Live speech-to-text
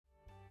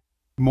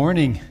Good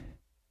morning.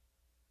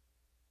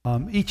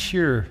 Each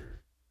year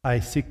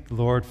I seek the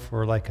Lord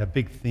for like a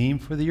big theme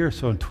for the year.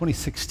 So in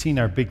 2016,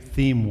 our big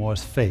theme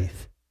was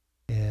faith.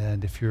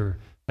 And if you're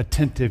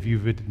attentive, you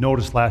would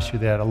notice last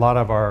year that a lot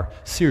of our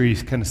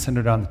series kind of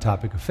centered on the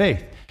topic of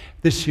faith.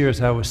 This year,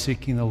 as I was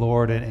seeking the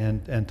Lord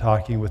and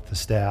talking with the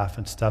staff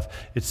and stuff,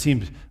 it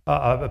seemed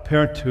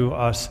apparent to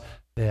us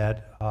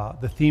that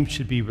the theme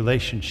should be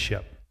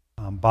relationship.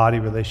 Body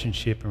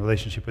relationship and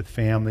relationship with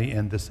family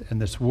in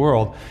this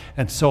world.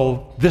 And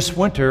so this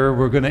winter,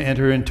 we're going to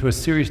enter into a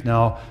series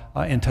now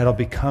entitled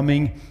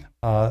Becoming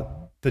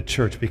the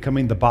Church,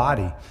 Becoming the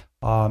Body.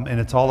 And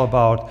it's all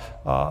about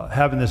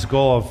having this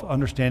goal of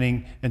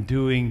understanding and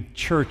doing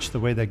church the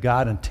way that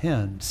God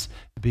intends,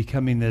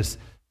 becoming this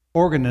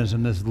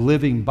organism, this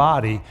living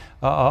body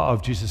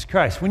of Jesus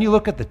Christ. When you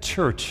look at the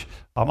church,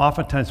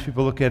 oftentimes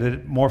people look at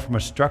it more from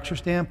a structure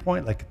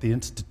standpoint, like the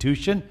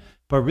institution.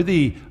 But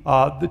really,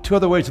 the two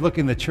other ways of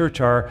looking at the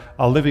church are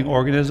a living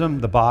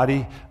organism, the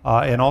body,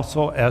 and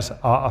also as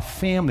a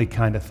family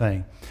kind of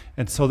thing.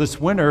 And so this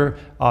winter,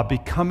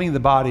 Becoming the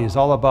Body is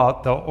all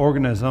about the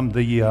organism,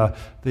 the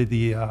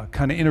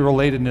kind of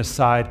interrelatedness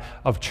side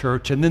of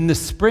church. And then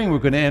this spring, we're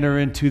going to enter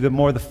into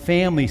the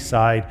family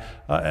side,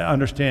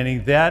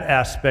 understanding that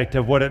aspect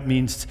of what it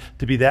means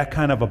to be that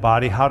kind of a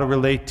body, how to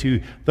relate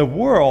to the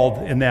world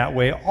in that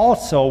way.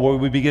 Also, where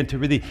we begin to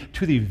really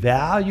truly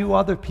value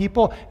other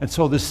people. And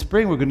so this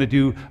spring, we're going to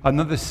do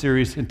another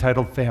series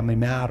entitled Family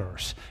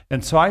Matters.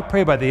 And so I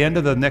pray by the end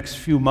of the next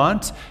few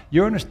months,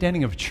 your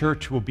understanding of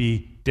church will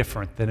be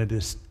different than it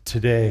is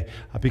today,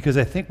 because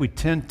I think we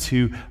tend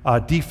to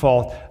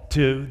default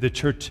to the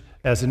church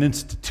as an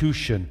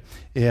institution.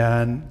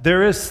 And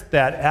there is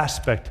that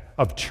aspect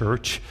of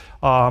church,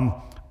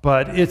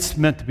 but it's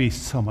meant to be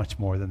so much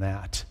more than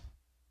that.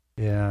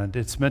 And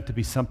it's meant to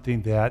be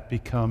something that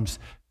becomes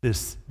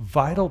this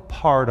vital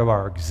part of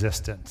our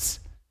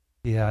existence.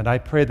 Yeah, and I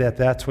pray that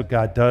that's what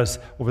God does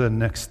over the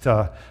next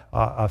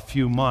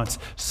few months.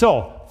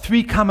 So,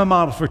 3 common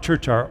models for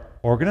church are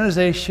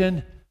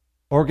organization,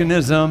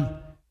 organism,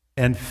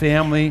 and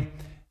family.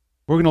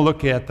 We're going to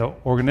look at the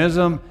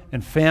organism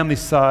and family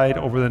side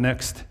over the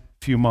next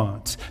few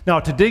months.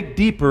 Now, to dig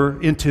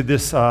deeper into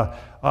this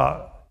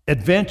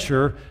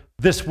adventure,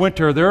 this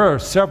winter, there are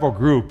several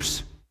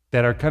groups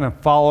that are kind of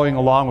following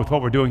along with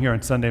what we're doing here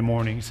on Sunday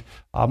mornings.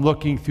 I'm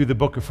looking through the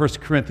book of 1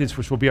 Corinthians,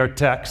 which will be our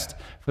text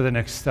for the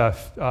next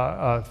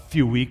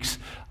few weeks,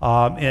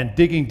 and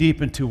digging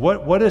deep into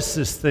what is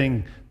this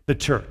thing, the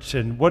church,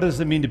 and what does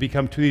it mean to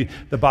become truly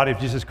the body of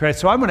Jesus Christ.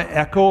 So I'm going to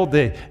echo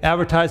the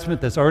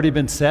advertisement that's already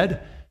been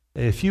said.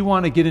 If you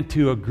want to get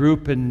into a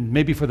group and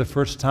maybe for the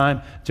first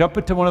time, jump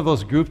into one of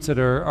those groups that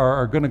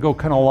are going to go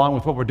kind of along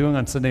with what we're doing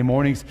on Sunday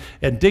mornings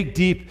and dig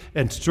deep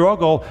and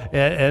struggle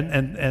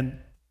and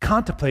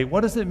contemplate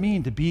what does it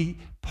mean to be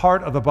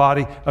part of the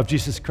body of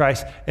Jesus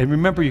Christ. And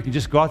remember, you can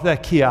just go out to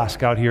that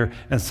kiosk out here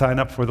and sign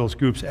up for those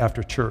groups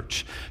after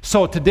church.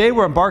 So today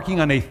we're embarking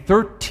on a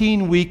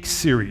 13-week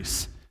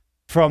series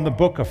from the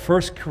book of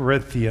 1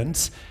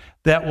 Corinthians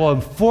that will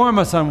inform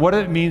us on what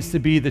it means to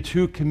be the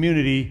true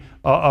community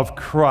of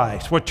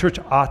Christ, what church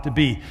ought to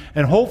be.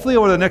 And hopefully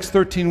over the next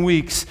 13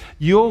 weeks,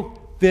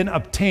 you'll then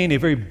obtain a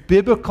very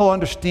biblical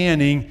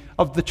understanding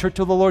of the church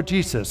of the Lord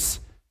Jesus.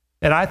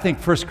 And I think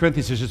 1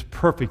 Corinthians is just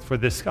perfect for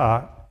this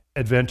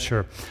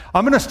adventure.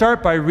 I'm going to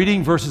start by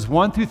reading verses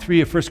 1 through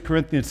 3 of 1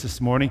 Corinthians this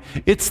morning.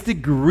 It's the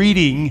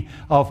greeting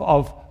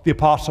of the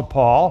Apostle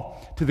Paul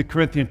to the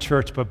Corinthian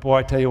church, but boy,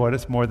 I tell you what,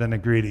 it's more than a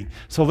greeting.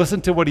 So listen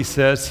to what he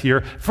says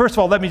here. First of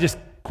all, let me just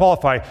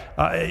qualify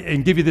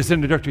and give you this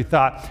introductory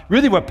thought.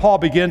 Really what Paul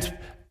begins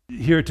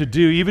here to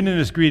do, even in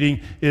his greeting,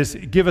 is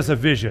give us a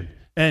vision.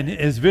 And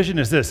his vision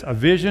is this, a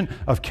vision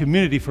of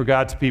community for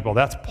God's people.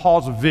 That's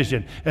Paul's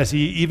vision. As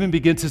he even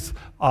begins his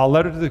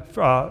letter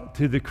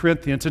to the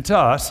Corinthians and to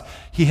us,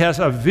 he has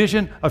a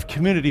vision of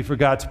community for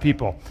God's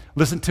people.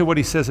 Listen to what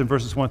he says in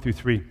verses 1 through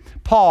 3.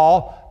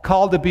 Paul,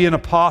 called to be an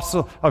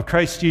apostle of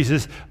Christ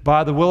Jesus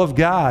by the will of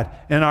God,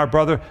 and our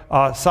brother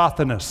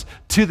Sosthenes,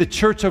 to the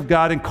church of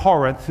God in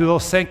Corinth, to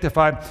those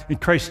sanctified in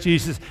Christ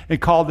Jesus and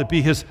called to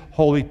be his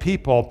holy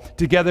people,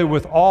 together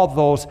with all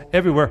those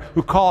everywhere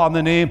who call on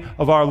the name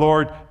of our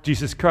Lord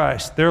Jesus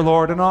Christ, their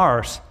Lord and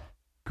ours.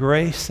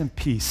 Grace and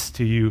peace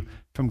to you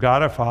from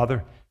God our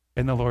Father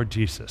and the Lord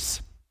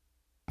Jesus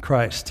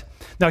Christ.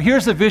 Now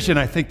here's the vision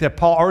I think that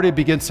Paul already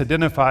begins to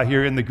identify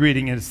here in the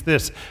greeting, and it's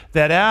this,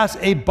 that as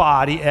a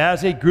body,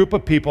 as a group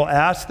of people,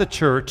 as the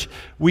church,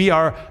 we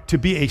are to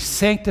be a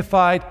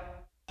sanctified,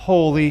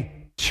 holy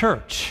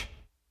church.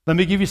 Let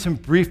me give you some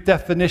brief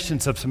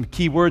definitions of some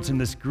key words in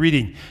this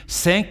greeting.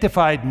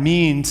 Sanctified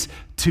means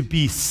to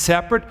be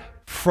separate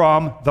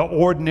from the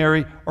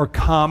ordinary or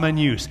common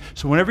use.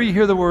 So whenever you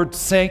hear the word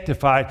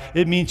sanctified,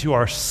 it means you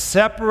are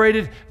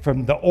separated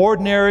from the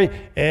ordinary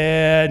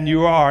and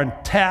you are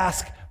on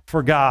task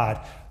for God.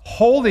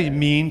 Holy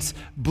means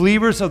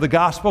believers of the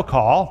gospel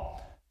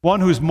call. One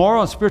whose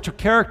moral and spiritual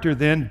character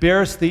then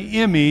bears the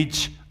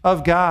image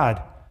of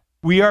God.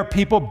 We are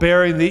people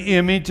bearing the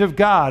image of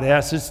God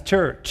as his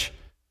church.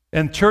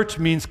 And church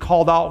means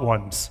called out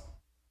ones.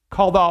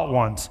 Called out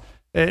ones.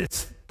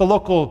 It's the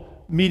local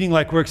meeting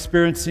like we're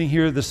experiencing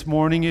here this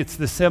morning. It's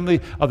the assembly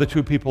of the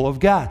true people of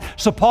God.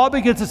 So Paul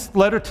begins this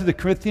letter to the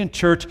Corinthian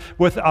church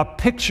with a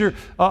picture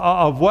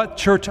of what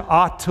church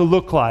ought to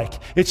look like.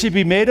 It should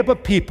be made up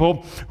of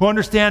people who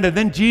understand that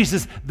in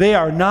Jesus, they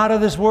are not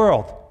of this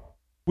world.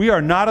 We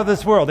are not of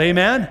this world.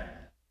 Amen?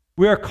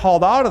 We are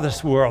called out of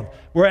this world.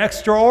 We're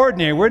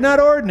extraordinary. We're not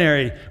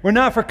ordinary. We're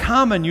not for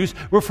common use.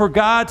 We're for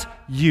God's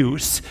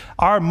use.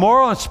 Our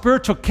moral and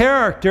spiritual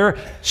character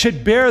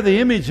should bear the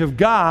image of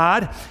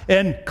God,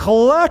 and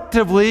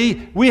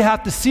collectively, we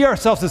have to see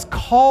ourselves as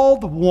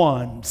called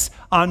ones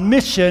on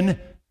mission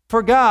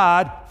for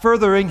God,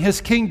 furthering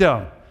His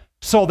kingdom.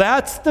 So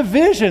that's the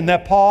vision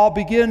that Paul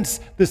begins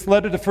this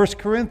letter to 1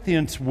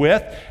 Corinthians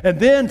with. And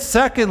then,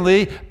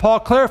 secondly, Paul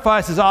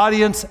clarifies his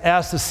audience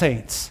as the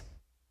saints.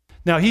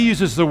 Now, he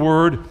uses the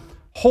word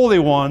holy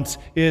ones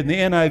in the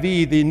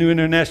NIV, the New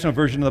International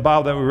Version of the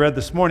Bible that we read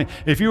this morning.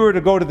 If you were to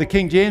go to the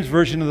King James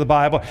Version of the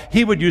Bible,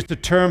 he would use the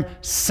term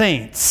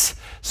saints.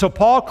 So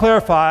Paul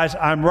clarifies,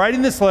 I'm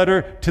writing this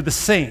letter to the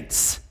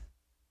saints.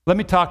 Let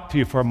me talk to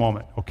you for a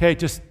moment, okay?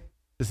 This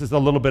is a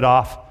little bit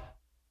off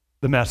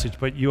the message,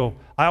 but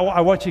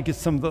I want you to get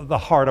some of the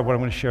heart of what I'm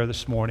going to share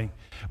this morning.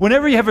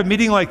 Whenever you have a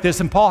meeting like this,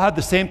 and Paul had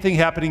the same thing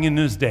happening in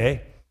his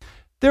day,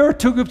 there are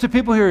two groups of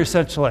people here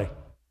essentially.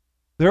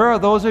 There are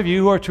those of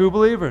you who are true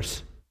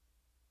believers.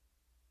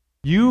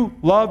 You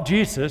love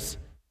Jesus.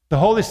 The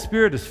Holy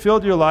Spirit has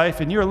filled your life,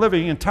 and you're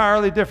living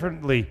entirely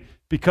differently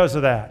because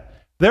of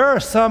that. There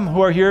are some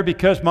who are here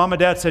because mom and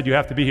dad said you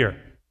have to be here.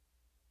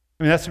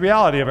 I mean, that's the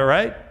reality of it,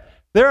 right?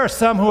 There are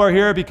some who are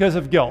here because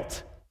of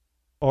guilt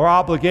or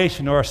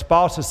obligation, or a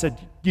spouse has said,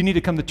 you need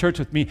to come to church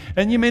with me,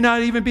 and you may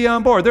not even be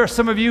on board. There are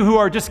some of you who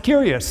are just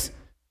curious,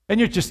 and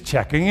you're just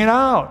checking it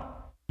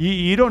out.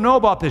 You don't know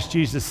about this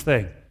Jesus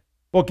thing.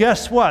 Well,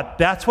 guess what?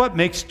 That's what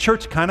makes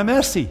church kind of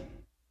messy,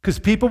 because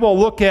people will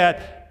look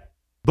at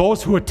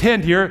those who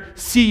attend here,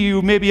 see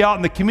you maybe out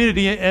in the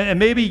community, and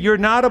maybe you're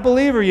not a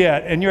believer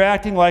yet, and you're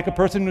acting like a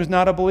person who's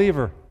not a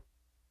believer.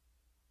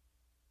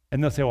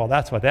 And they'll say, well,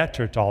 that's what that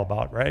church is all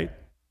about, right?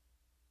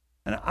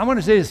 And I want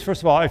to say this,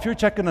 first of all, if you're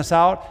checking us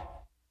out,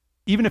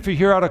 even if you're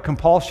here out of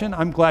compulsion,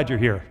 I'm glad you're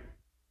here.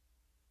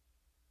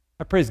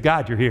 I praise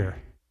God you're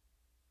here.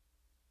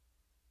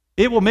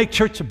 It will make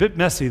church a bit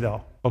messy,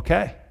 though,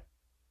 okay?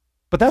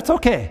 But that's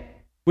okay.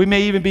 We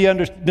may even be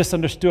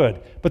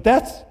misunderstood. But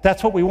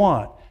that's what we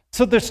want.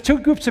 So there's two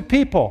groups of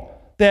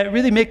people that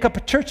really make up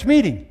a church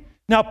meeting.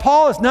 Now,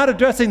 Paul is not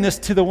addressing this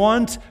to the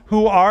ones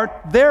who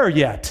aren't there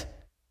yet.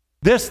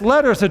 This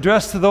letter is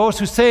addressed to those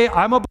who say,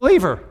 I'm a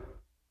believer.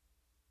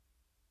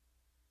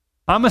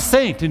 I'm a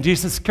saint in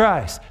Jesus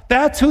Christ.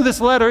 That's who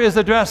this letter is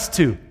addressed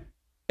to.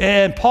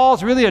 And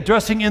Paul's really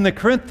addressing in the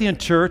Corinthian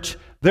church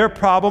their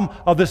problem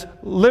of this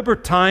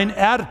libertine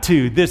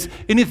attitude, this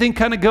anything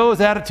kind of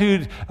goes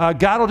attitude.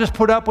 God will just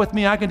put up with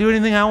me. I can do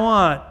anything I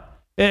want.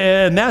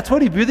 And that's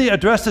what he really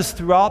addresses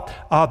throughout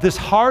this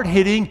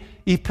hard-hitting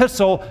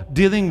epistle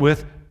dealing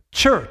with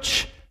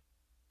church.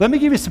 Let me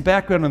give you some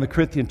background on the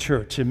Corinthian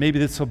church, and maybe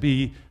this will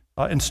be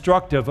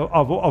instructive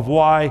of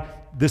why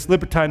this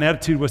libertine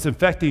attitude was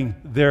infecting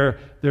their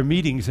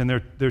meetings and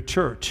their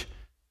church.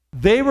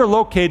 They were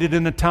located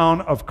in the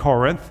town of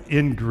Corinth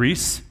in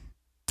Greece,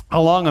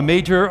 along a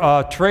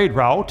major trade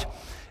route,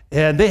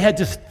 and they had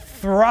this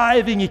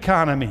thriving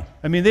economy.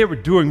 I mean, they were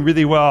doing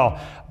really well.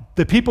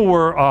 The people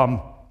were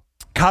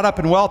caught up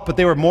in wealth, but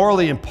they were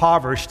morally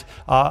impoverished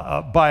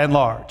by and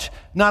large,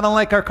 not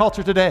unlike our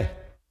culture today.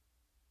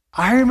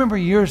 I remember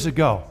years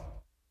ago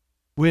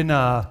when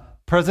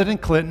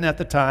President Clinton at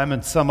the time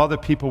and some other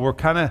people were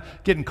kind of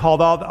getting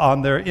called out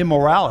on their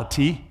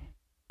immorality.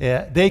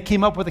 They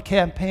came up with a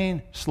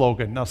campaign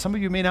slogan. Now, some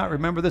of you may not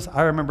remember this.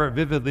 I remember it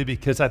vividly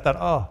because I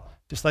thought,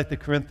 just like the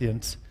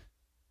Corinthians,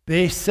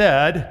 they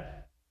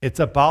said, it's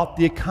about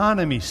the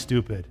economy,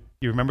 stupid.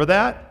 You remember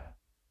that?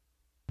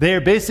 They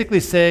are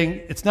basically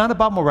saying, it's not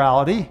about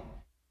morality.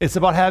 It's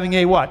about having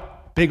a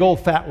what? Big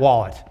old fat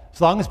wallet. As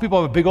long as people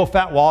have a big old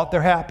fat wallet,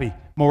 they're happy.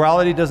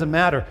 Morality doesn't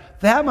matter.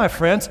 That, my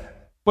friends,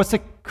 was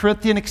the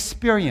Corinthian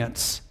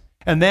experience.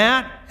 And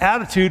that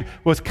attitude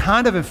was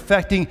kind of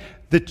infecting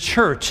the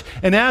church.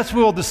 And as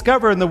we will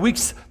discover in the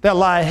weeks that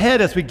lie ahead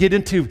as we get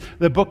into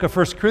the book of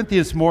 1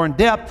 Corinthians more in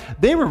depth,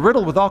 they were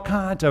riddled with all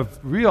kinds of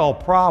real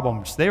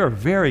problems. They were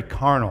very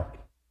carnal.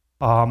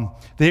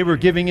 They were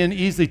giving in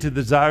easily to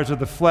the desires of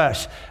the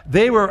flesh.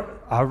 They were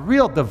a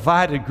real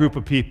divided group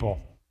of people.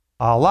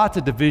 Lots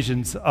of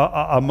divisions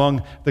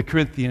among the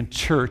Corinthian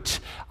church.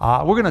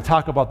 We're going to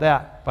talk about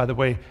that, by the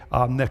way,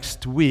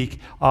 next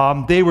week.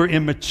 They were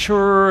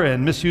immature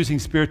and misusing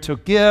spiritual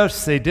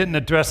gifts. They didn't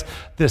address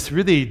this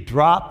really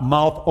drop,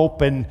 mouth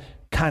open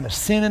kind of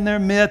sin in their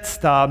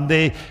midst.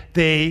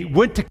 They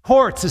went to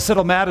courts to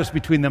settle matters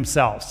between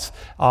themselves.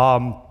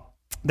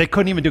 They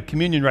couldn't even do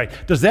communion right.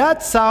 Does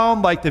that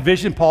sound like the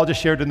vision Paul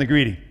just shared in the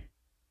greeting?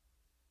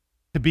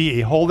 To be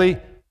a holy,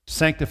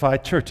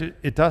 sanctified church?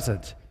 It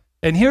doesn't.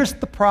 And here's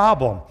the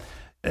problem.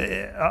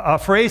 A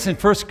phrase in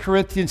 1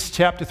 Corinthians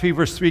chapter 3,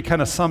 verse 3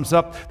 kind of sums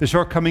up the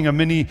shortcoming of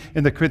many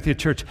in the Corinthian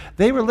church.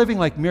 They were living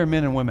like mere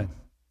men and women.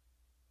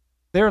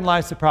 Therein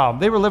lies the problem.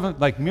 They were living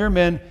like mere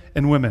men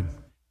and women.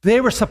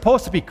 They were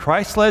supposed to be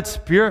Christ-led,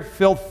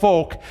 Spirit-filled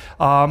folk,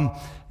 and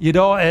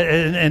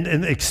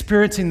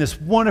experiencing this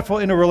wonderful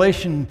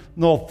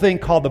interrelational thing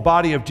called the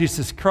body of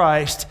Jesus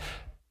Christ,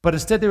 but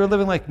instead they were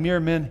living like mere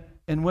men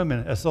and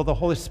women, as though the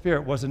Holy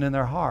Spirit wasn't in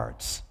their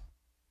hearts.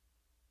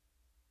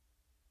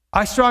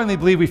 I strongly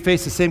believe we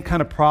face the same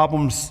kind of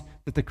problems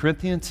that the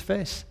Corinthians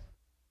face.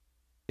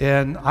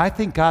 And I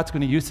think God's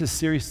going to use this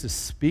series to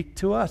speak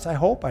to us. I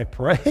hope, I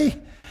pray.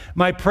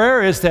 My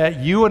prayer is that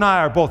you and I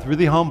are both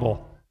really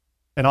humble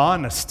and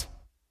honest,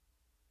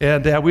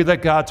 and that we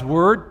let God's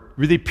word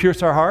really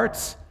pierce our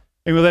hearts,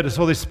 and we let His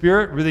Holy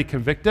Spirit really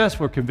convict us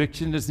where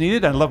conviction is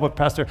needed. I love what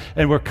Pastor,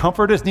 and where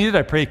comfort is needed,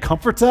 I pray He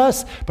comforts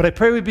us, but I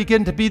pray we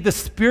begin to be the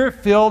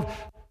Spirit-filled,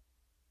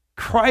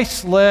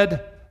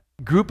 Christ-led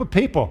group of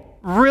people,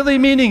 really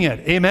meaning it,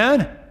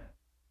 amen?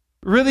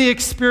 Really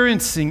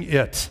experiencing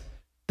it,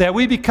 that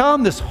we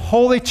become this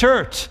holy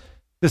church,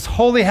 this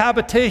holy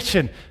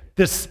habitation,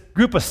 this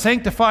group of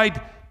sanctified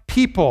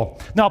people.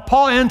 Now,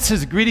 Paul ends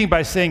his greeting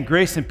by saying,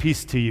 grace and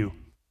peace to you.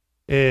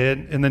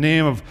 In the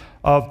name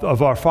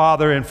of our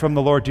Father and from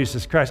the Lord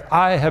Jesus Christ.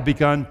 I have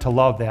begun to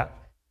love that.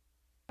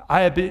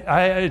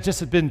 It just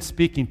has been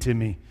speaking to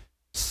me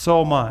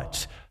so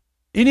much.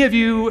 Any of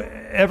you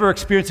ever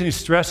experience any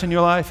stress in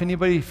your life?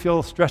 Anybody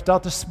feel stressed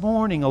out this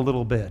morning a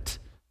little bit?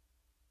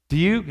 Do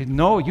you?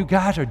 No, you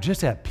guys are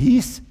just at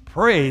peace?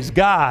 Praise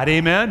God,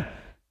 amen?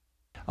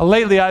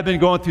 Lately, I've been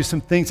going through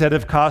some things that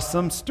have caused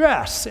some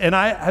stress, and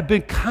I've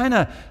been kind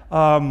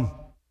of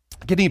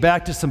getting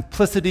back to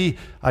simplicity.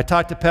 I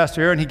talked to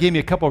Pastor Aaron. He gave me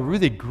a couple of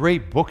really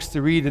great books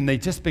to read, and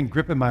they've just been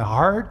gripping my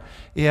heart.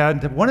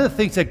 And one of the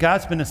things that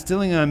God's been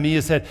instilling on me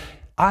is that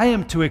I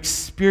am to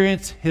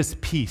experience His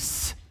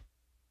peace.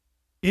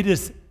 It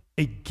is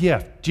a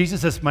gift.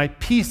 Jesus says, my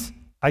peace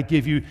I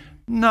give you,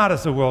 not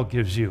as the world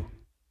gives you.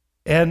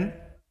 And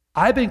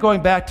I've been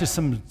going back to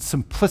some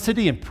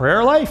simplicity in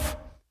prayer life.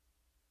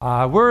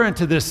 We're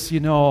into this,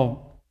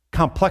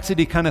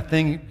 complexity kind of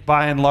thing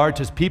by and large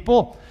as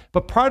people.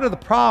 But part of the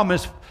problem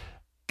is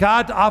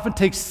God often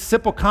takes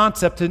simple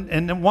concepts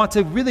and wants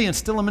to really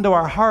instill them into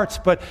our hearts,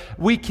 but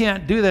we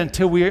can't do that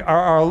until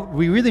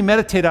we really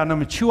meditate on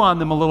them and chew on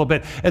them a little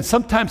bit. And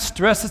sometimes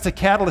stress is the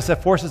catalyst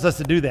that forces us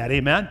to do that,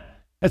 amen?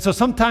 And so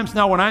sometimes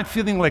now when I'm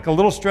feeling like a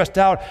little stressed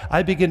out,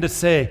 I begin to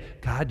say,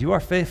 God, you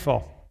are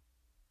faithful,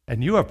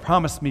 and you have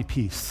promised me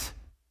peace.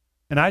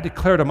 And I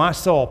declare to my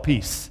soul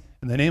peace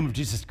in the name of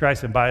Jesus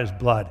Christ and by His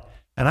blood.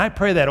 And I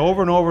pray that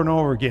over and over and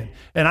over again.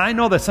 And I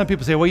know that some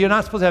people say, well, you're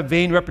not supposed to have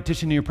vain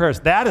repetition in your prayers.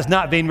 That is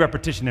not vain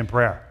repetition in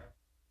prayer.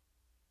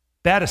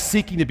 That is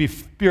seeking to be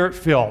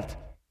Spirit-filled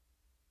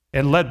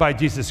and led by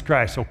Jesus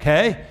Christ,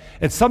 okay?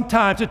 And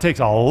sometimes it takes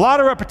a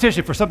lot of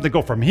repetition for something to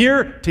go from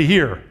here to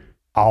here.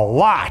 A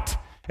lot.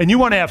 And you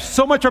want to have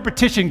so much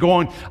repetition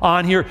going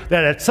on here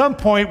that at some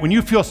point when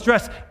you feel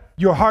stressed,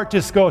 your heart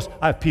just goes,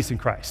 I have peace in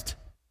Christ.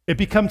 It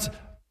becomes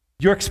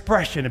your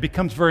expression. It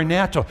becomes very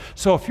natural.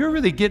 So if you're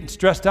really getting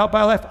stressed out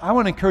by life, I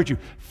want to encourage you,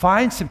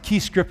 find some key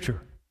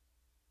scripture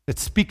that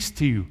speaks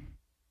to you,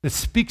 that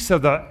speaks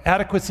of the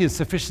adequacy and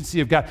sufficiency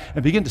of God,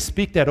 and begin to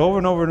speak that over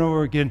and over and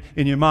over again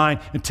in your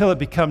mind until it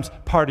becomes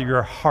part of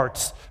your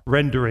heart's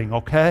rendering,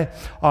 okay?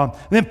 And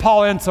then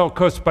Paul ends, of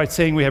course, by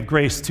saying we have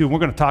grace too. We're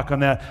going to talk on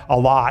that a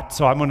lot,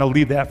 so I'm going to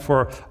leave that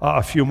for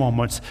a few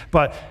moments.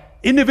 But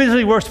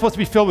individually, we're supposed to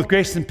be filled with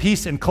grace and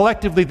peace, and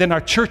collectively, then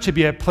our church should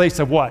be a place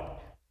of what?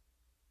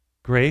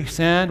 Grace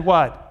and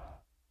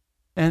what?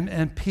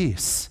 And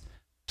peace.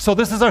 So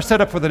this is our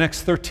setup for the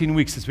next 13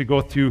 weeks as we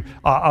go through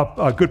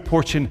a good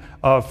portion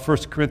of 1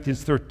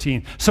 Corinthians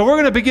 13. So we're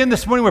going to begin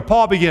this morning where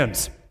Paul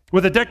begins,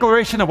 with a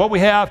declaration of what we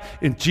have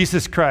in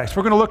Jesus Christ.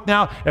 We're going to look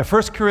now at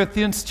 1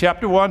 Corinthians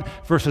chapter 1,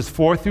 verses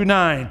 4 through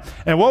 9.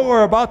 And what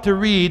we're about to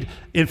read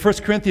in 1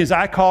 Corinthians,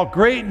 I call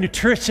great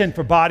nutrition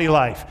for body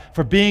life,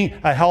 for being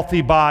a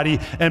healthy body.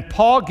 And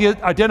Paul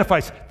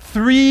identifies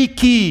three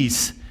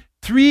keys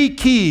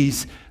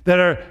that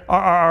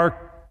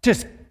are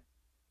just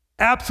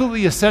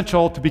absolutely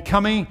essential to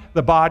becoming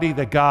the body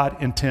that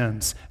God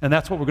intends. And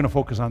that's what we're going to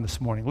focus on this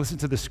morning. Listen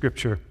to this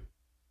scripture.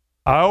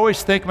 I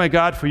always thank my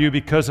God for you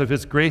because of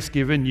His grace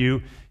given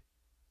you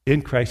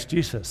in Christ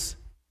Jesus.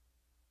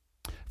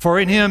 For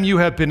in Him you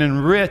have been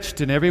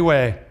enriched in every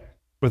way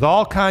with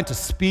all kinds of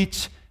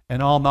speech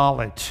and all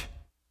knowledge.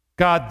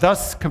 God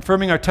thus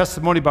confirming our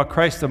testimony about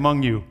Christ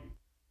among you.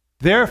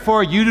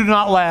 Therefore you do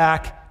not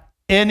lack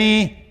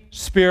any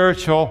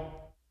spiritual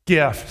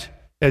gift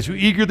as you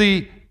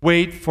eagerly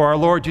wait for our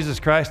Lord Jesus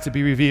Christ to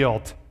be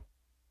revealed.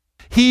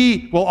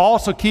 He will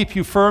also keep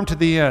you firm to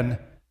the end,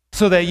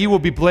 so that you will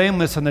be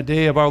blameless on the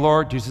day of our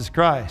Lord Jesus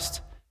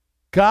Christ.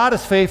 God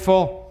is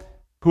faithful,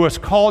 who has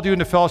called you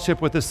into fellowship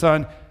with His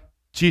Son,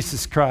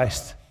 Jesus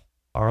Christ,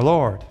 our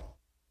Lord.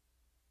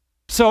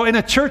 So in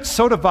a church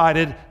so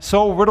divided,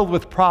 so riddled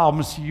with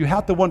problems, you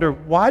have to wonder,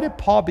 why did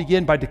Paul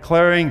begin by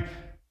declaring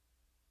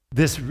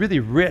this really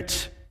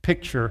rich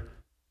picture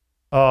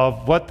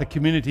of what the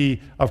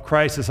community of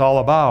Christ is all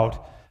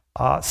about.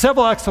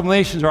 Several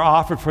explanations are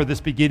offered for this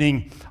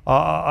beginning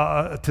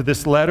to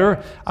this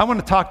letter. I want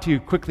to talk to you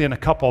quickly on a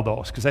couple of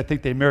those because I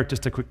think they merit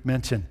just a quick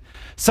mention.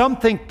 Some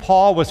think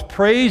Paul was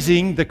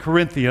praising the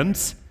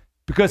Corinthians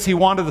because he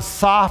wanted to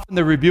soften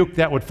the rebuke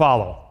that would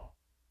follow.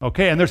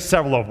 Okay, and there's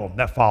several of them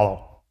that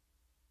follow.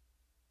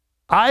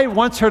 I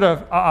once heard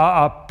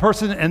a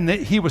person, and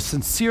he was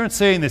sincere in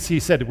saying this. He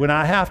said, when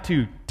I have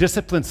to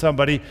discipline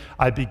somebody,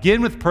 I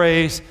begin with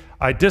praise,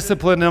 I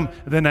discipline them,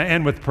 and then I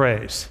end with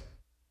praise.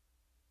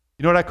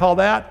 You know what I call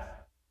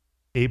that?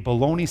 A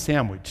bologna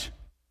sandwich.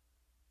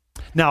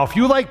 Now, if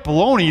you like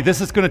bologna, this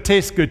is going to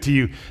taste good to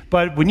you.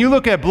 But when you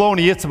look at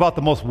bologna, it's about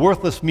the most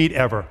worthless meat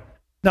ever.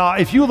 Now,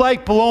 if you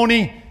like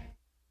bologna,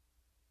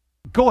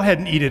 go ahead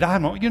and eat it. I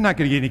don't know, you're not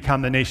going to get any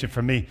condemnation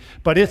from me.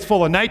 But it's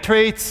full of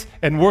nitrates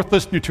and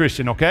worthless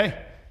nutrition,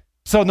 okay?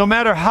 So no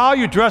matter how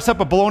you dress up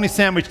a bologna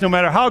sandwich, no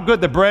matter how good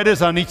the bread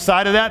is on each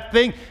side of that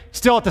thing,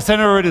 still at the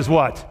center of it is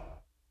what?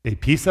 A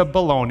piece of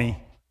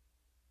bologna.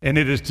 And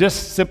it is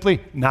just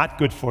simply not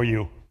good for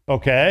you,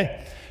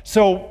 okay?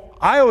 So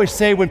I always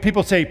say when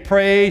people say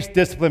praise,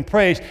 discipline,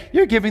 praise,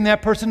 you're giving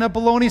that person a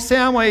bologna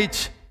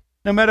sandwich.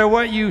 No matter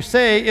what you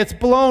say, it's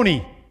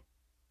bologna,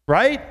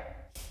 right?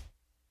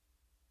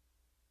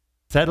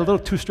 Is that a little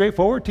too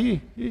straightforward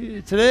to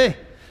you today?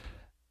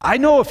 I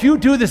know if you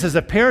do this as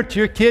a parent to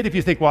your kid, if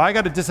you think, well, I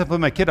got to discipline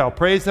my kid, I'll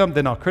praise them,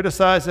 then I'll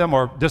criticize them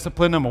or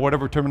discipline them or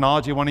whatever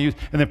terminology you want to use,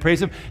 and then praise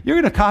them, you're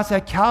going to cause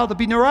that child to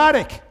be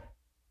neurotic.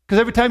 Because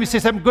every time you say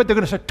something good, they're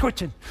going to start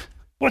twitching.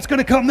 What's going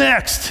to come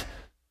next?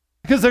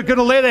 Because they're going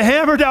to lay the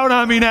hammer down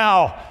on me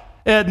now.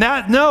 And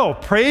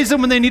praise them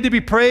when they need to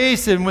be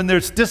praised, and when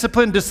there's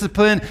discipline,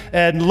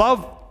 and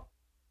love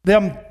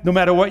them no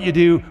matter what you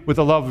do with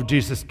the love of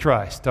Jesus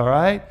Christ, all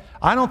right?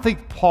 I don't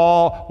think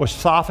Paul was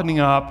softening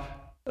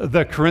up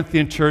the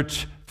Corinthian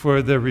church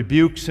for the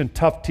rebukes and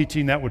tough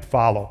teaching that would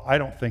follow. I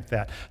don't think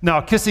that. Now,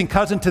 kissing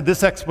cousin to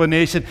this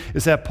explanation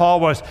is that Paul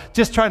was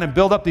just trying to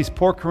build up these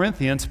poor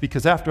Corinthians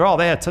because after all,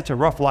 they had such a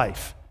rough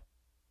life.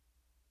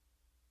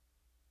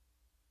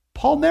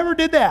 Paul never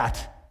did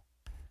that.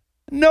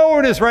 Nowhere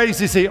in his writings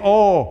does he say,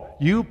 oh,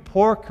 you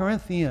poor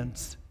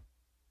Corinthians,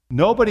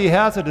 nobody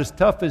has it as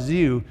tough as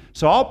you,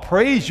 so I'll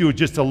praise you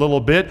just a little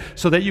bit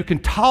so that you can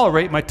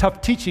tolerate my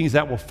tough teachings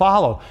that will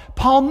follow.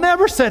 Paul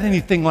never said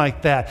anything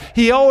like that.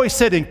 He always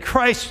said, in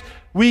Christ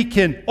we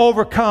can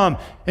overcome.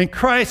 In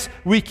Christ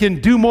we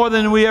can do more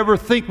than we ever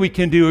think we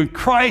can do. In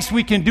Christ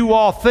we can do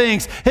all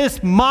things.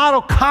 His motto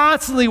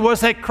constantly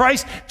was that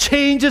Christ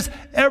changes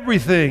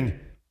everything.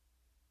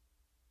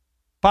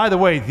 By the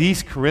way,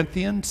 these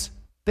Corinthians,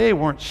 they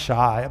weren't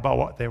shy about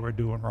what they were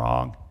doing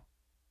wrong.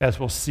 As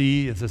we'll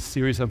see as this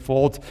series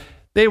unfolds,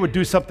 they would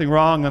do something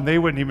wrong and they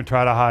wouldn't even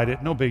try to hide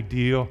it. No big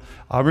deal.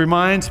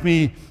 Reminds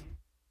me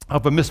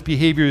of a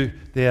misbehavior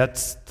that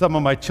some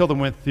of my children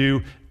went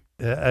through,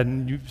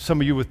 and some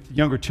of you with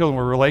younger children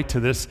will relate to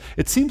this.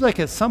 It seems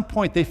like at some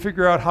point they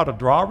figure out how to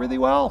draw really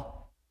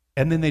well,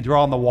 and then they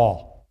draw on the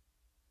wall.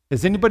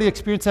 Has anybody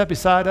experienced that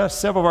beside us?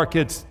 Several of our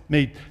kids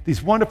made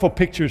these wonderful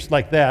pictures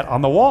like that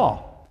on the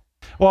wall.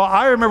 Well,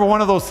 I remember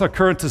one of those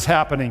occurrences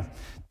happening.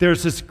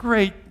 There's this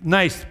great,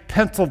 nice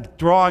penciled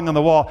drawing on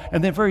the wall,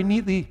 and then very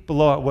neatly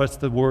below it was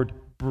the word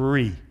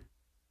Bree.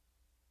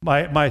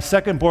 My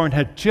second born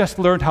had just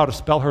learned how to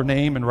spell her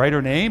name and write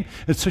her name,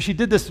 and so she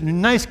did this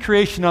nice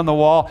creation on the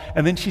wall,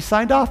 and then she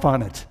signed off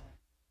on it.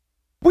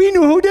 We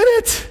knew who did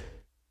it.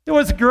 It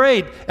was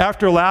great.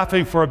 After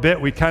laughing for a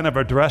bit, we kind of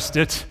addressed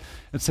it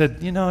and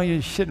said,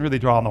 you shouldn't really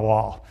draw on the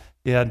wall.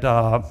 And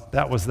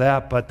that was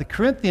that. But the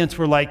Corinthians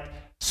were like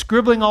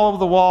scribbling all over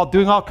the wall,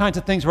 doing all kinds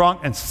of things wrong,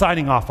 and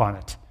signing off on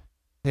it.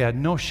 They had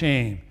no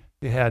shame.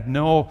 They had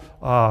no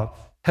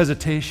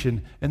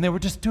hesitation, and they were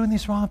just doing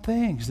these wrong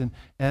things.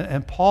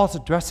 And Paul's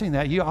addressing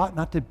that. You ought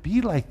not to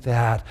be like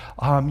that.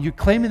 You're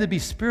claiming to be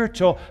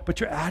spiritual, but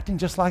you're acting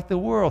just like the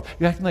world.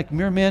 You're acting like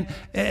mere men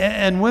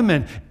and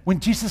women. When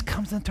Jesus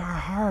comes into our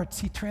hearts,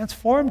 he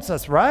transforms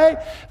us, right?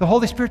 The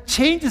Holy Spirit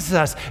changes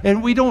us,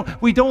 and we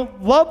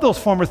don't love those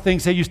former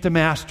things that used to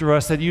master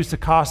us, that used to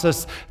cause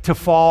us to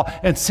fall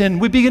and sin.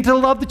 We begin to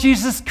love the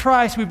Jesus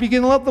Christ. We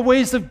begin to love the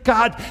ways of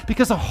God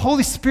because the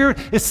Holy Spirit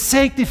is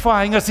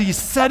sanctifying us. He's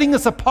setting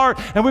us apart,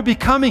 and we're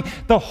becoming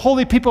the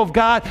holy people of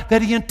God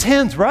that he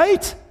intends,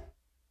 right?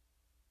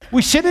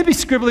 We shouldn't be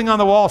scribbling on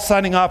the wall,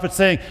 signing off and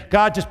saying,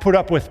 God, just put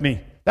up with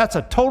me. That's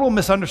a total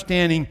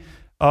misunderstanding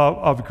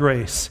of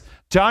grace.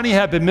 Johnny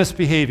had been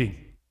misbehaving,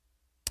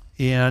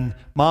 and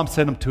Mom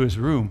sent him to his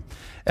room.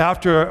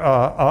 After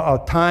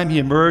a time, he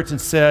emerged and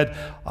said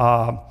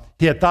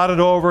he had thought it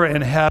over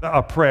and had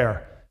a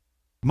prayer.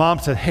 Mom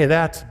said, hey,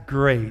 that's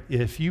great.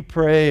 If you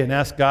pray and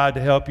ask God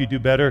to help you do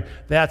better,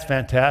 that's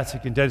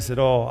fantastic. And Daddy said,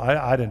 oh,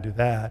 I didn't do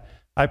that.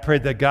 I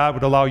prayed that God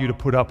would allow you to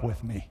put up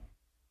with me.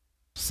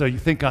 So you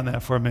think on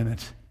that for a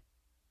minute.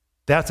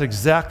 That's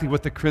exactly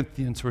what the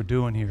Corinthians were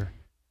doing here.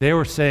 They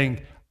were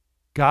saying,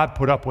 God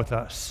put up with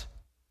us.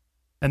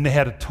 And they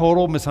had a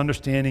total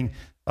misunderstanding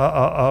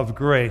of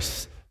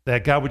grace.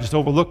 that God would just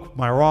overlook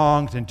my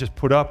wrongs and just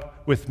put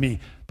up with me.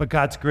 But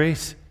God's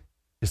grace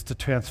is to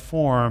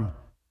transform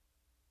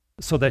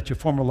so that your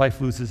former life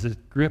loses its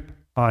grip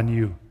on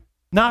you.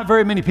 Not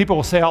very many people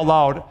will say out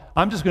loud,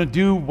 I'm just going to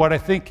do what I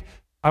think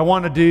I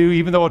want to do,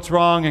 even though it's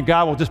wrong, and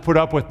God will just put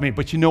up with me.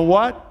 But you know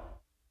what?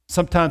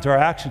 Sometimes our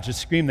actions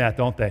just scream that,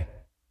 don't they?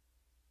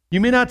 You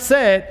may not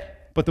say it,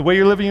 but the way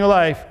you're living your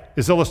life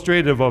is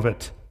illustrative of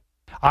it.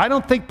 I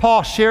don't think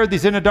Paul shared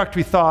these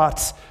introductory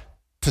thoughts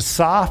to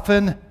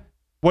soften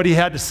what he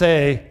had to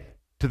say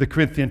to the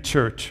Corinthian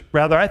church.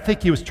 Rather, I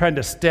think he was trying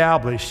to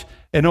establish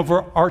an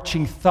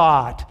overarching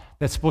thought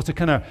that's supposed to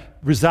kind of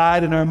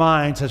reside in our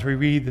minds as we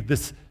read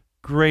this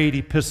great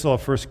epistle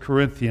of 1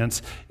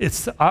 Corinthians.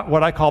 It's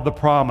what I call the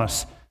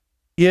promise.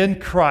 In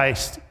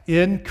Christ,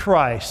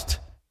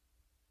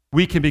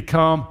 we can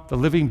become the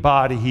living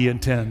body he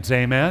intends.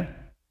 Amen?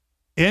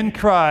 In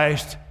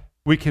Christ,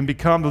 we can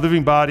become the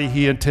living body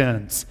he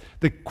intends.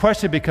 The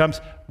question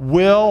becomes,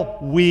 will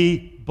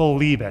we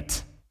believe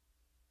it?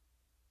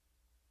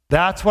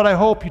 That's what I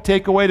hope you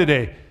take away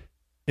today.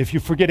 If you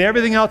forget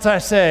everything else I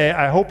say,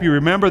 I hope you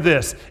remember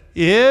this.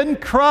 In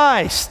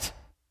Christ,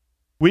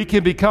 we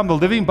can become the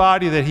living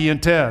body that he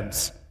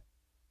intends.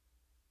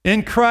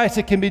 In Christ,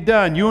 it can be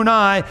done. You and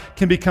I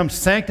can become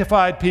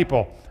sanctified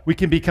people. We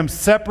can become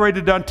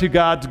separated unto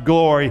God's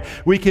glory.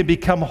 We can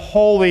become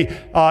holy,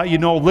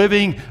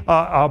 living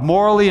a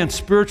morally and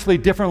spiritually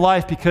different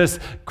life because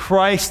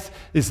Christ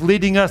is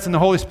leading us and the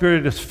Holy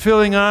Spirit is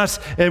filling us,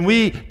 and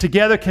we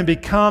together can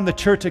become the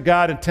church that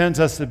God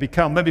intends us to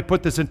become. Let me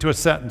put this into a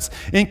sentence.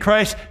 In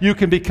Christ, you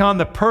can become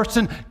the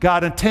person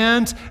God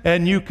intends,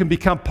 and you can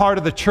become part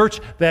of the church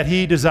that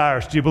he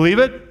desires. Do you believe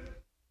it?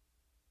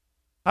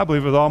 I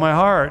believe it with all my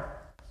heart.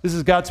 This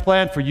is God's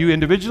plan for you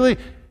individually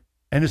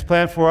and his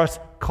plan for us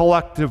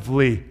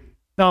collectively.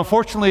 Now,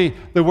 unfortunately,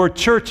 the word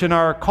church in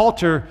our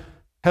culture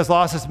has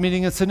lost its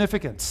meaning and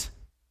significance.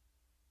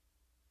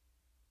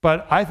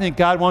 But I think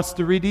God wants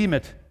to redeem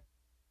it.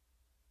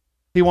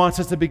 He wants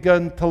us to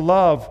begin to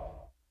love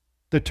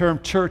the term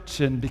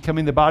church and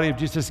becoming the body of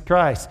Jesus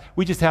Christ.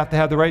 We just have to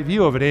have the right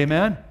view of it,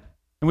 amen?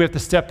 And we have to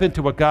step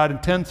into what God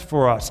intends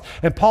for us.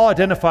 And Paul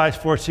identifies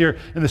for us here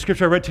in the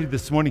scripture I read to you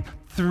this morning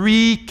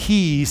 3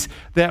 keys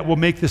that will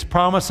make this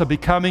promise of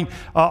becoming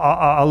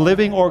a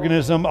living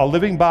organism, a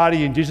living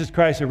body in Jesus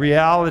Christ, a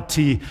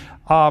reality.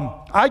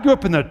 I grew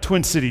up in the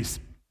Twin Cities,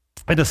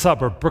 in a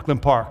suburb, Brooklyn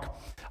Park.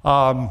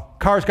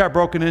 Cars got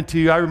broken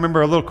into. I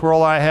remember a little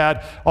Corolla I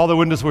had. All the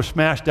windows were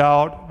smashed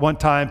out one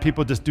time.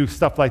 People just do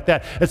stuff like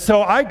that. And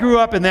so I grew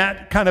up in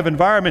that kind of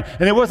environment,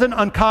 and it wasn't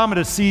uncommon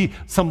to see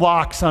some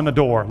locks on the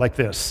door like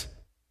this.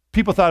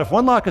 People thought if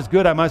one lock is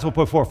good, I might as well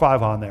put 4 or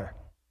 5 on there.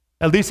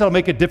 At least it'll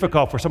make it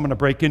difficult for someone to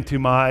break into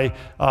my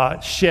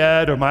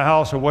shed or my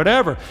house or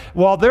whatever.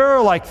 Well, there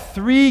are like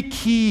 3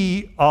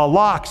 key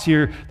locks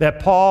here that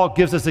Paul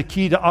gives us a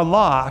key to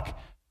unlock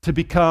to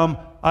become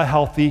a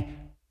healthy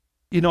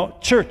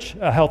church,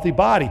 a healthy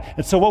body.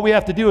 And so what we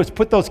have to do is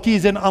put those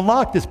keys in,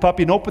 unlock this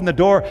puppy, and open the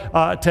door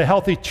to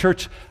healthy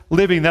church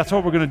living. That's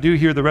what we're going to do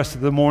here the rest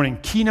of the morning.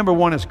 Key number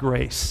 1 is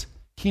grace.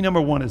 Key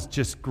number 1 is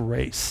just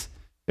grace.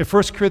 In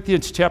 1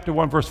 Corinthians chapter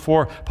 1, verse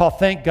 4, Paul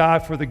thanked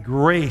God for the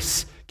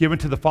grace given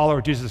to the follower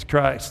of Jesus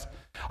Christ.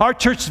 Our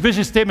church's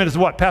vision statement is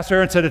what? Pastor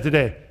Aaron said it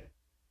today.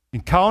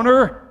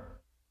 Encounter,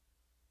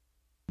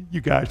 you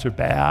guys are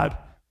bad.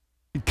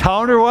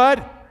 Encounter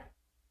what?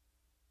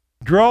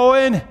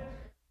 Growing,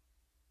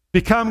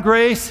 become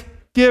grace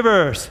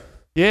givers.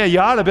 Yeah, you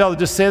ought to be able to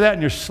just say that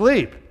in your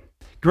sleep.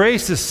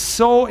 Grace is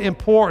so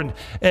important.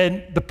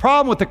 And the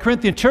problem with the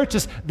Corinthian church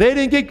is they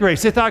didn't get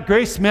grace. They thought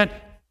grace meant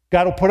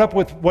God will put up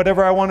with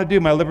whatever I want to do,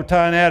 my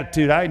libertine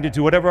attitude. I can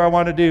do whatever I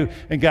want to do,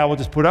 and God will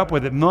just put up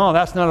with it. No,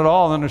 that's not at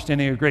all an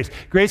understanding of grace.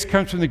 Grace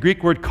comes from the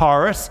Greek word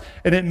charis,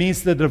 and it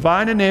means the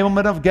divine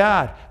enablement of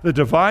God. The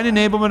divine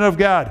enablement of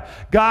God.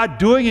 God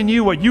doing in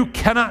you what you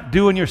cannot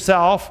do in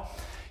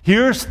yourself.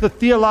 Here's the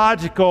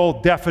theological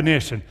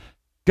definition.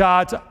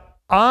 God's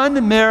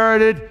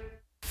unmerited,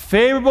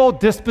 favorable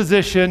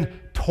disposition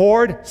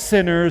toward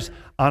sinners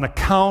on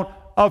account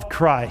of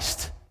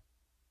Christ.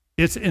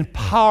 It's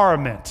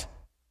empowerment.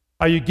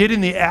 Are you getting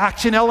the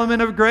action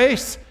element of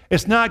grace?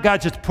 It's not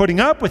God just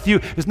putting up with you.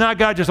 It's not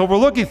God just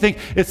overlooking things.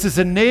 It's this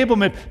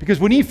enablement, because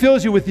when he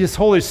fills you with his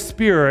Holy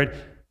Spirit,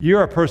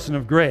 you're a person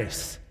of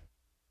grace.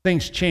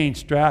 Things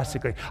change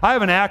drastically. I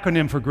have an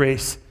acronym for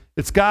grace.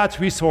 It's God's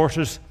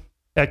resources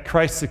at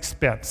Christ's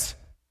expense.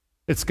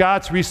 It's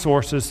God's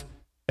resources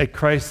at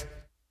Christ's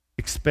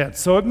expense.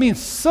 So it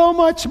means so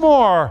much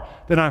more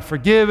than I'm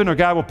forgiven or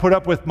God will put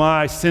up with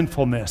my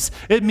sinfulness.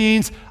 It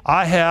means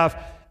I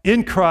have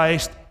in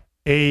Christ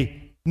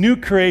a new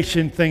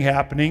creation thing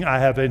happening. I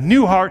have a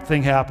new heart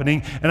thing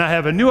happening, and I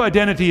have a new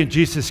identity in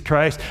Jesus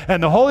Christ,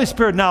 and the Holy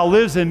Spirit now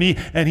lives in me,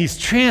 and he's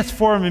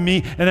transforming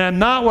me, and I'm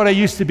not what I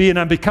used to be, and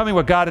I'm becoming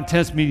what God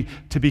intends me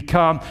to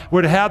become.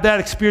 We're to have that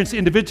experience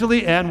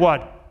individually and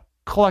what?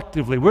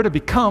 Collectively. We're to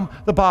become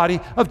the body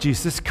of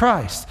Jesus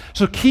Christ.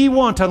 So key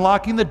 1 to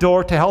unlocking the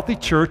door to healthy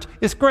church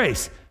is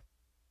grace.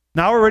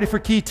 Now we're ready for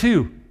key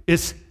 2.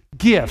 It's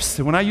gifts.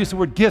 And when I use the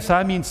word gifts,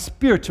 I mean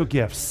spiritual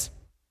gifts.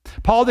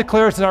 Paul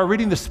declares in our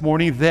reading this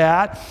morning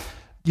that,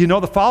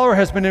 the follower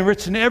has been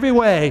enriched in every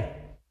way,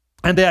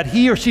 and that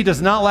he or she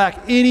does not lack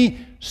any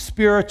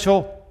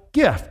spiritual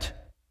gift.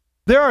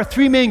 There are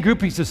three main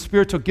groupings of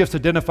spiritual gifts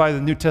identified in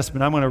the New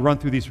Testament. I'm going to run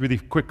through these really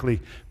quickly,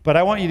 but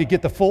I want you to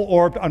get the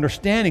full-orbed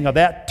understanding of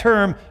that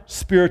term,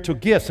 spiritual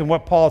gifts, and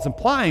what Paul is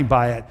implying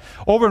by it.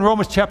 Over in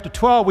Romans chapter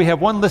 12, we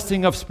have one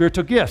listing of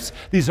spiritual gifts.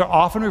 These are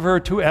often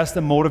referred to as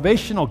the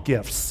motivational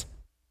gifts.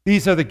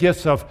 These are the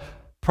gifts of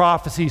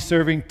prophecy,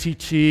 serving,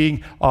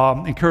 teaching,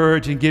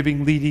 encouraging,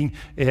 giving, leading,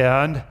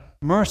 and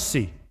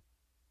mercy.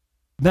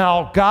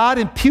 Now, God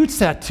imputes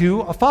that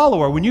to a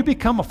follower. When you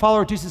become a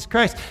follower of Jesus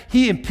Christ,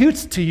 he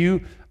imputes to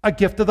you a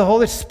gift of the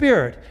Holy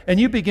Spirit, and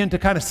you begin to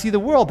kind of see the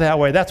world that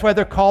way. That's why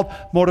they're called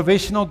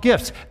motivational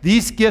gifts.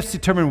 These gifts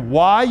determine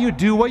why you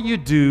do what you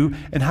do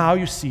and how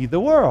you see the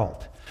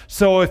world.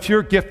 So if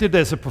you're gifted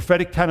as a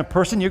prophetic kind of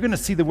person, you're going to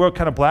see the world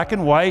kind of black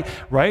and white,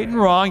 right and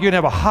wrong. You're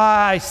going to have a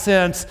high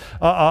sense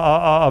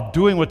of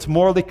doing what's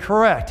morally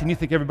correct, and you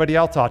think everybody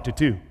else ought to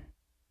too.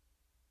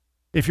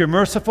 If you're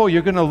merciful,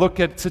 you're going to look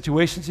at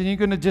situations and you're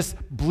going to just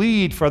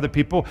bleed for other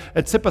people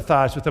and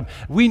sympathize with them.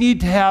 We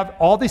need to have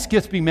all these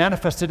gifts being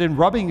manifested and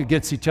rubbing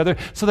against each other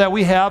so that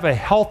we have a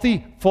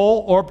healthy,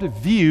 full-orbed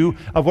view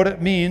of what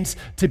it means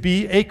to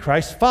be a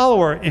Christ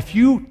follower. If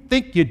you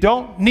think you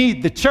don't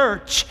need the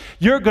church,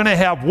 you're going to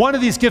have one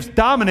of these gifts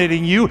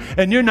dominating you,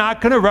 and you're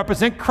not going to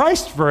represent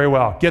Christ very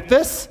well. Get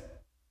this?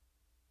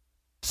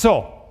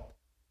 So,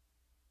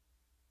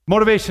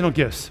 motivational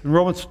gifts in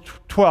Romans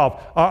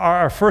 12 are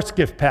our first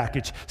gift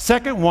package.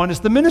 Second one is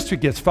the ministry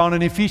gifts found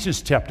in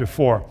Ephesians chapter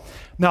 4.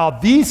 Now,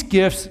 these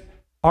gifts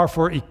are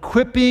for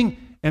equipping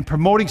and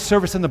promoting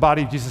service in the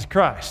body of Jesus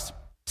Christ.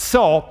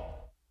 So,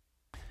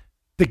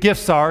 the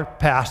gifts are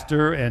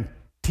pastor and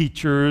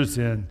teachers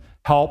and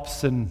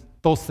helps and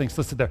those things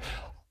listed there.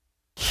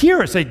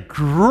 Here is a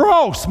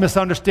gross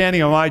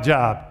misunderstanding of my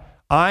job.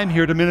 I'm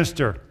here to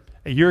minister.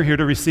 You're here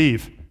to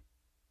receive.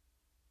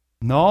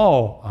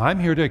 No, I'm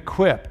here to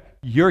equip.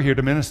 You're here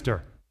to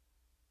minister.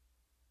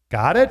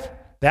 Got it?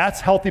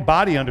 That's healthy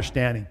body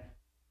understanding.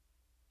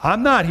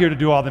 I'm not here to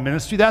do all the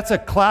ministry. That's a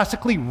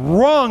classically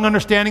wrong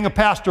understanding of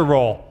pastor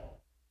role.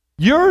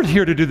 You're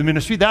here to do the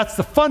ministry. That's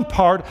the fun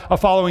part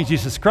of following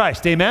Jesus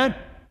Christ. Amen?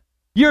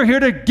 You're here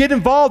to get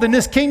involved in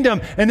this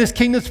kingdom and this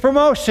kingdom's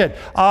promotion.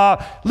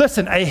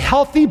 Listen, a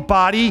healthy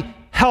body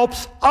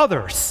helps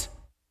others.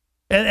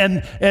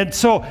 And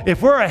so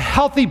if we're a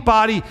healthy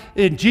body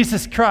in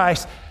Jesus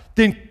Christ,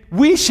 then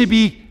we should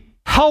be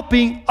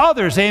helping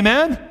others,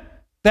 amen?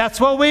 That's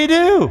what we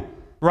do,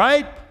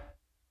 right?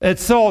 And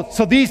so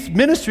these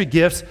ministry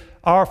gifts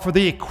are for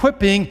the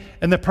equipping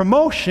and the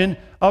promotion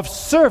of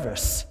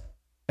service.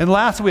 And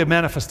lastly, we have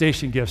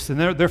manifestation gifts, and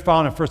they're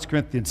found in 1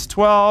 Corinthians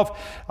 12.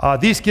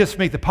 These gifts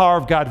make the power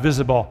of God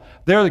visible.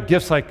 They're the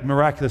gifts like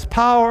miraculous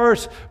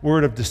powers,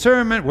 word of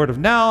discernment, word of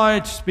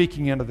knowledge,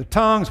 speaking in other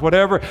tongues,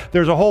 whatever.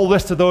 There's a whole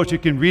list of those. You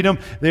can read them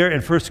there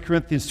in 1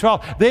 Corinthians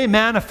 12. They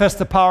manifest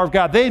the power of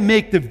God. They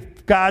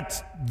make God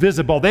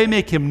visible. They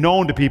make him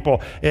known to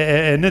people,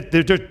 and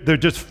they're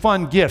just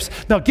fun gifts.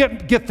 Now,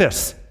 get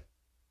this.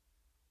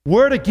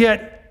 We're to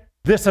get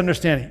this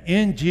understanding.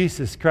 In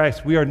Jesus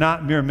Christ, we are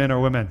not mere men or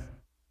women.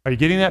 Are you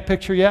getting that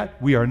picture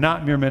yet? We are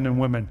not mere men and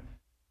women,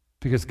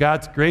 because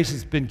God's grace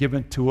has been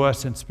given to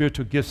us and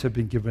spiritual gifts have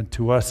been given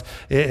to us.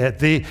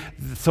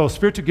 So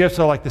spiritual gifts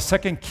are like the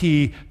second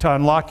key to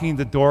unlocking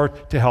the door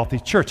to healthy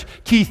church.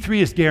 Key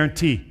 3 is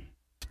guarantee.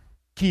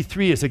 Key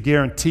 3 is a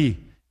guarantee.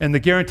 And the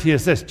guarantee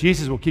is this: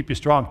 Jesus will keep you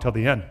strong till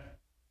the end.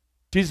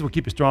 Jesus will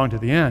keep you strong to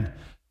the end.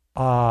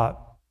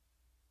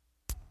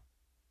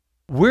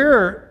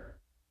 We're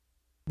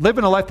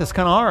living a life that's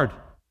kind of hard.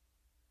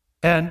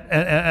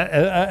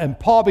 And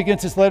Paul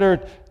begins his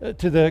letter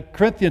to the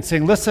Corinthians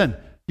saying, listen,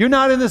 you're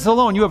not in this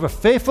alone. You have a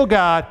faithful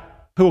God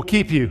who will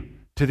keep you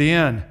to the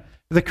end.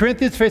 The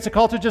Corinthians face a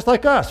culture just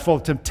like us, full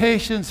of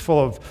temptations,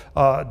 full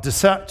of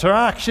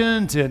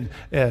distractions and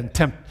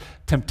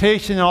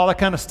temptation and all that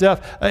kind of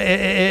stuff.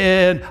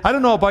 And I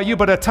don't know about you,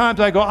 but at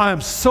times I go, I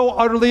am so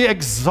utterly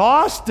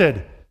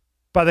exhausted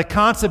by the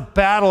constant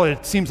battle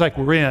it seems like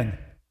we're in.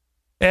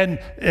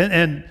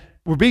 And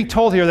we're being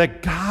told here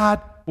that God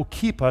will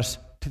keep us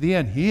to the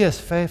end. He is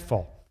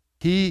faithful.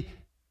 He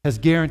has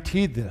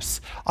guaranteed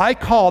this. I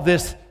call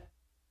this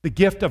the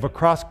gift of a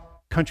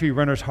cross-country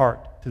runner's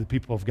heart to the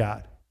people of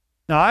God.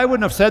 Now, I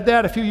wouldn't have said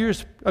that a few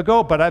years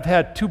ago, but I've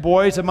had 2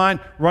 boys of mine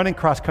running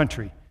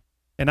cross-country,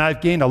 and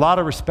I've gained a lot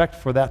of respect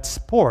for that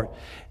sport.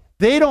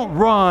 They don't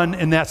run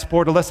in that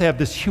sport unless they have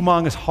this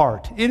humongous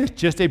heart. It is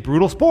just a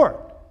brutal sport.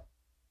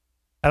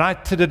 And I,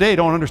 to today,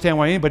 don't understand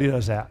why anybody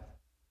does that.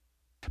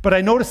 But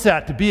I noticed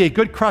that to be a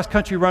good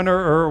cross-country runner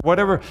or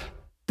whatever,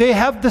 they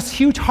have this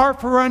huge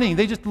heart for running.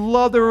 They just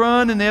love to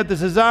run, and they have this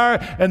desire,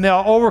 and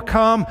they'll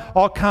overcome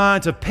all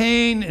kinds of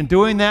pain in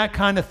doing that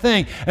kind of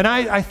thing. And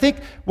I think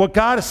what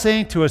God is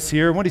saying to us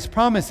here, and what he's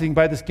promising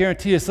by this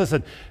guarantee is,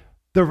 listen,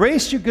 the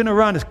race you're going to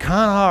run is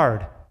kind of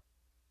hard,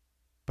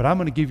 but I'm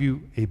going to give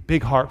you a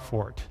big heart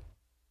for it.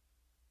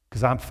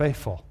 because I'm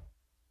faithful.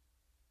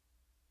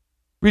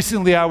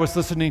 Recently, I was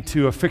listening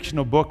to a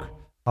fictional book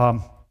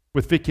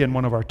with Vicki on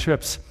one of our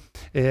trips,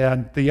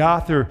 and the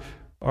author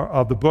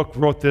of the book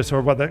wrote this,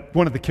 or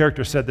one of the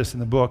characters said this in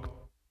the book.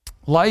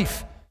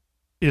 Life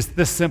is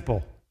this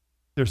simple.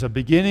 There's a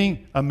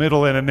beginning, a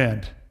middle, and an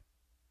end.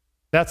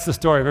 That's the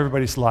story of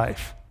everybody's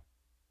life.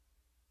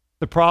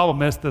 The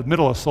problem is the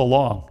middle is so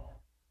long.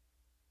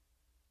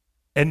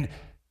 And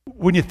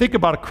when you think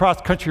about a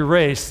cross-country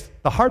race,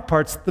 the hard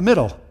part's the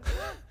middle.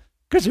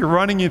 Because you're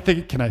running, you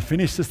think, can I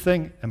finish this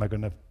thing? Am I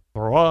going to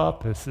throw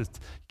up? Is it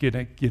going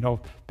to,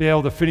 be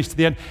able to finish to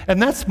the end?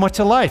 And that's much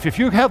of life. If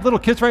you have little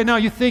kids right now,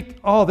 you think,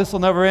 oh, this will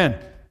never end.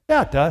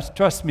 Yeah, it does.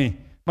 Trust me.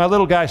 My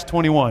little guy's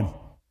 21.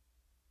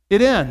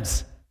 It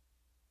ends.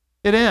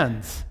 It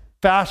ends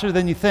faster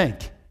than you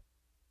think.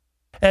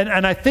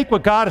 And I think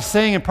what God is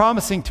saying and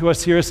promising to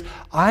us here is,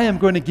 I am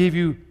going to give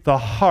you the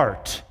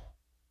heart,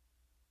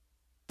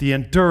 the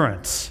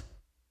endurance,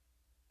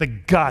 the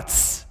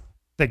guts,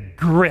 the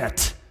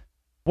grit,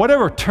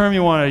 whatever term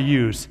you want to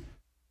use,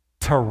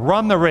 to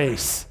run the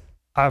race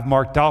I've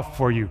marked out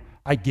for you.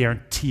 I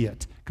guarantee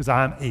it, because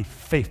I'm a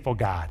faithful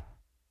God.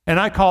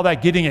 And I call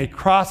that getting a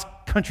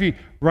cross-country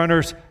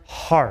runner's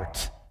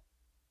heart.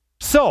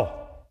 So,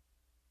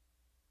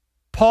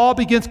 Paul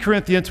begins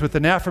Corinthians with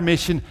an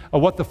affirmation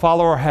of what the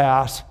follower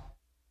has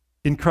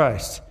in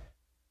Christ.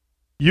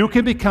 You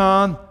can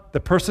become the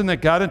person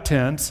that God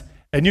intends,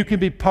 and you can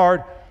be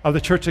part of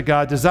the church that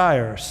God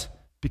desires.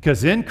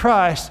 Because in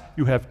Christ,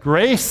 you have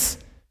grace,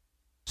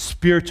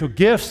 spiritual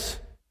gifts,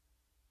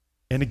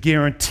 and a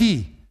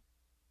guarantee.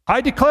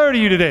 I declare to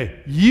you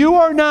today, you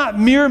are not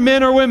mere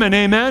men or women,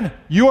 amen?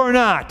 You are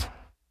not.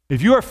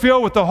 If you are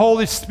filled with the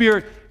Holy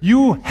Spirit,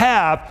 you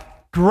have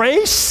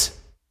grace,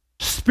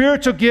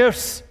 spiritual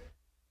gifts,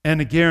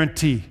 and a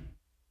guarantee.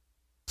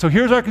 So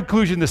here's our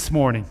conclusion this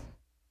morning.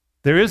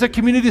 There is a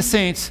community of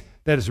saints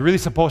that is really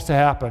supposed to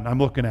happen. I'm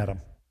looking at them.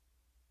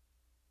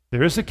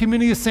 There is a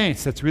community of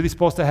saints that's really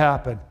supposed to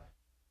happen.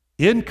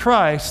 In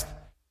Christ,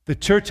 the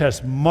church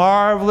has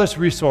marvelous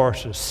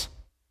resources.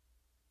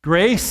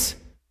 Grace,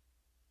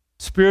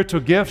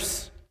 spiritual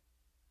gifts,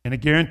 and a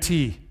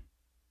guarantee.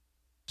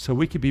 So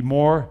we could be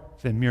more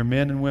than mere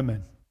men and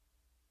women.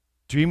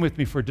 Dream with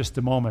me for just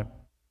a moment.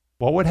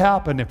 What would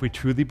happen if we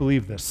truly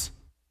believe this?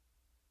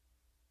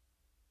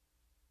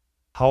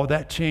 How would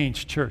that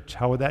change church?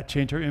 How would that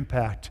change our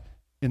impact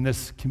in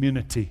this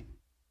community?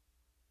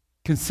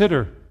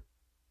 Consider,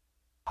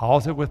 how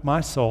is it with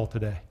my soul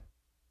today?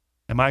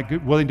 Am I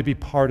willing to be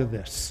part of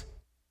this?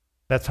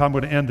 That's how I'm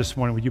going to end this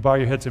morning. Would you bow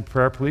your heads in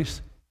prayer,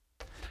 please?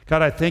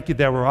 God, I thank you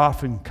that we're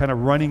often kind of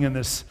running in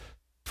this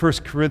 1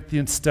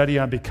 Corinthians study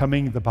on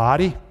becoming the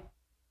body.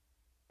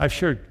 I've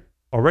shared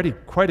already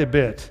quite a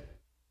bit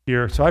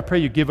here, so I pray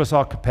you give us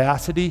all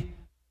capacity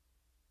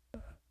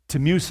to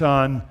muse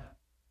on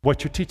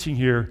what you're teaching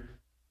here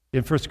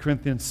in 1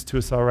 Corinthians to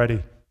us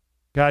already.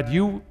 God,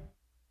 you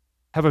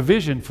have a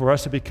vision for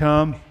us to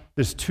become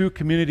this true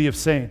community of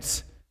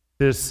saints,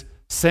 this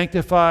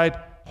sanctified,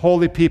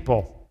 holy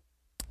people,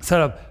 set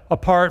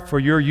apart for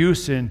your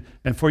use and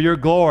for your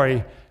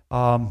glory,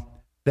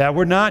 that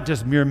we're not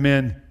just mere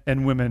men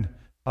and women,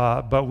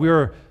 but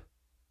we're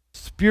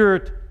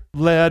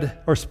Spirit-led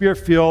or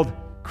Spirit-filled,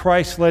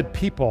 Christ-led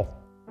people.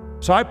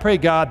 So I pray,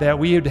 God, that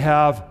we would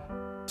have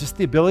just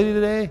the ability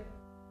today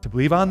to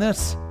believe on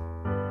this,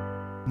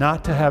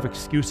 not to have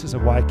excuses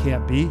of why it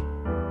can't be,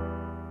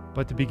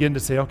 but to begin to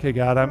say, okay,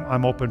 God,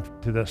 I'm open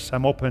to this.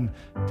 I'm open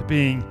to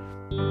being,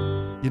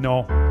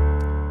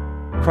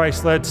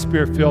 Christ-led,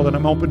 Spirit-filled, and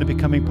I'm open to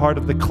becoming part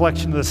of the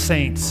collection of the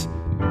saints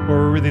who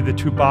are really the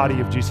true body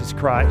of Jesus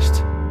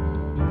Christ.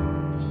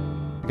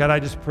 God, I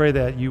just pray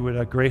that you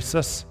would grace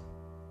us,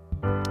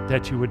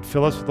 that you would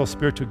fill us with those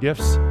spiritual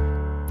gifts,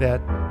 that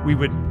we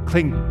would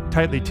cling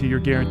tightly to your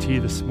guarantee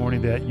this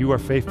morning that you are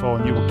faithful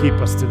and you will keep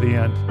us to the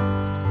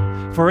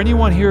end. For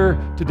anyone here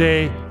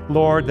today,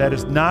 Lord, that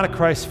is not a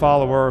Christ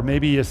follower, or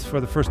maybe is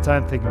for the first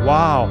time thinking,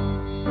 wow,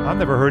 I've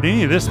never heard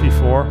any of this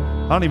before.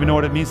 I don't even know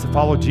what it means to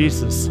follow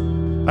Jesus.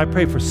 I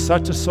pray for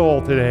such a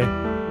soul today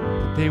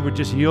that they would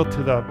just yield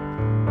to the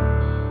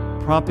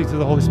promptings of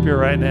the Holy Spirit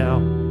right now,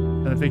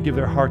 and that they give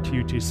their heart to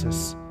you,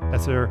 Jesus,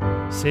 as their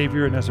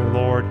Savior and as their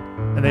Lord,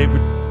 and they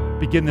would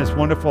begin this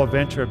wonderful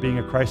adventure of being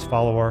a Christ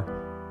follower.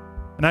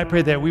 And I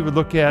pray that we would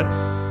look at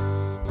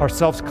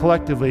ourselves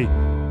collectively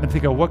and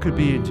think of what could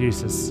be in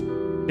Jesus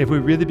if we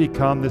really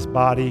become this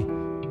body,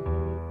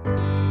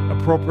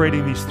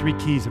 appropriating these three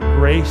keys of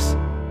grace,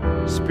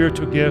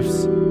 spiritual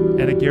gifts,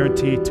 and a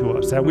guarantee to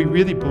us, that we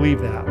really believe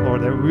that,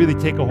 Lord, that we really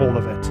take a hold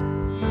of it.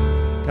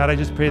 God, I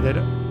just pray that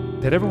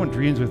everyone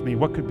dreams with me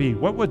what could be,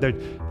 what would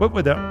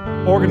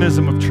the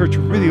organism of church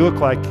really look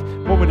like?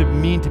 What would it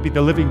mean to be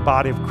the living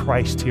body of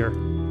Christ here?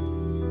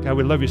 God,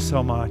 we love you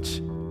so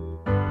much.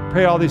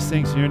 Pray all these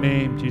things in your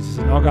name, Jesus,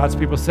 and all God's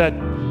people said,